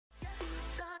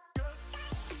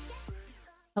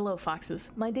Hello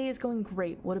Foxes, my day is going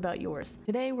great, what about yours?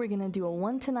 Today we're gonna do a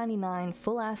 1 to 99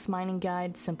 full-ass mining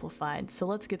guide simplified, so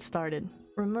let's get started.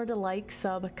 Remember to like,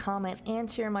 sub, comment, and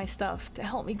share my stuff to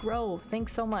help me grow,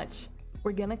 thanks so much.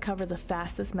 We're gonna cover the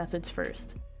fastest methods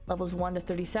first. Levels 1 to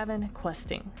 37,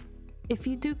 questing. If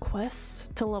you do quests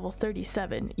to level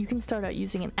 37, you can start out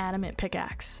using an adamant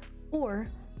pickaxe. Or,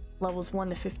 levels 1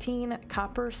 to 15,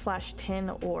 copper/tin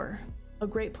ore. A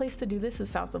great place to do this is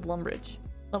south of Lumbridge.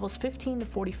 Levels 15 to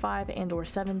 45 and or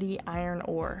 70, iron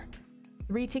ore.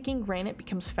 3-ticking granite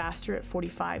becomes faster at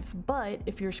 45, but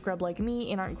if you're a scrub like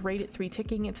me and aren't great at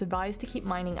 3-ticking, it's advised to keep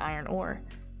mining iron ore.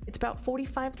 It's about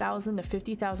 45,000 to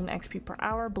 50,000 XP per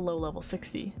hour below level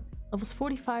 60. Levels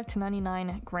 45 to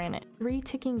 99, granite.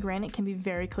 3-ticking granite can be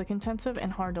very click intensive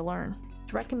and hard to learn.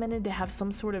 It's recommended to have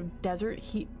some sort of desert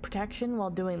heat protection while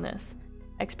doing this.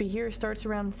 XP here starts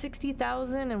around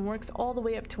 60,000 and works all the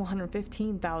way up to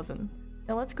 115,000.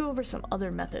 Now let's go over some other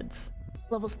methods.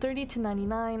 Levels 30 to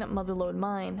 99, Motherlode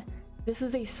Mine. This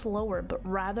is a slower but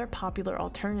rather popular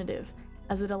alternative,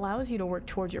 as it allows you to work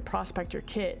towards your Prospector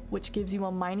kit, which gives you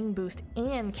a mining boost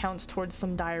and counts towards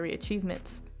some diary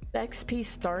achievements. The XP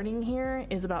starting here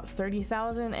is about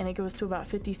 30,000 and it goes to about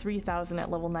 53,000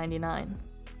 at level 99.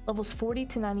 Levels 40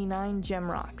 to 99,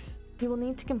 Gem Rocks. You will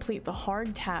need to complete the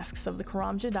hard tasks of the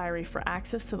Karamja Diary for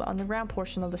access to the underground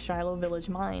portion of the Shiloh Village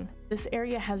mine. This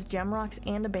area has gem rocks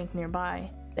and a bank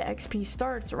nearby. The XP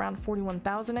starts around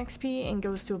 41,000 XP and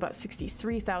goes to about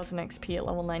 63,000 XP at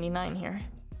level 99 here.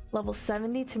 Level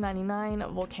 70 to 99,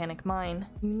 Volcanic Mine.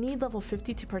 You need level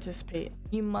 50 to participate.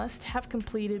 You must have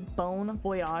completed Bone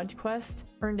Voyage quest,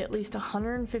 earned at least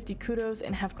 150 kudos,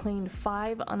 and have claimed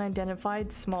 5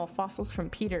 unidentified small fossils from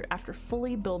Peter after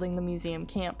fully building the museum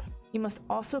camp. You must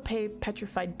also pay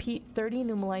Petrified Pete 30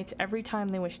 Numelites every time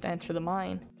they wish to enter the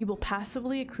mine. You will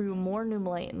passively accrue more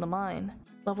Numelite in the mine.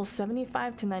 Level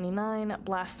 75 to 99,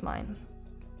 Blast Mine.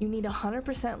 You need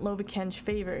 100% Lovakenge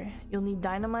favor. You'll need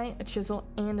dynamite, a chisel,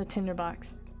 and a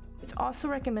tinderbox. It's also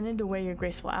recommended to wear your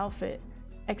graceful outfit.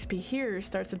 XP here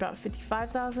starts at about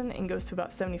 55,000 and goes to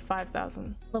about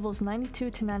 75,000. Levels 92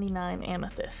 to 99,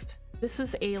 Amethyst. This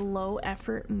is a low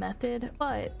effort method,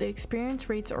 but the experience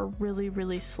rates are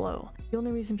really slow. The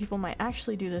only reason people might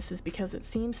actually do this is because it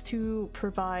seems to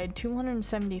provide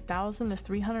 270,000 to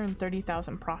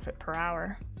 330,000 profit per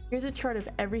hour. Here's a chart of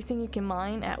everything you can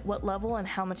mine at what level and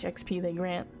how much XP they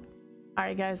grant.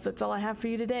 Alright guys, that's all I have for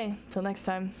you today. Till next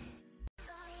time.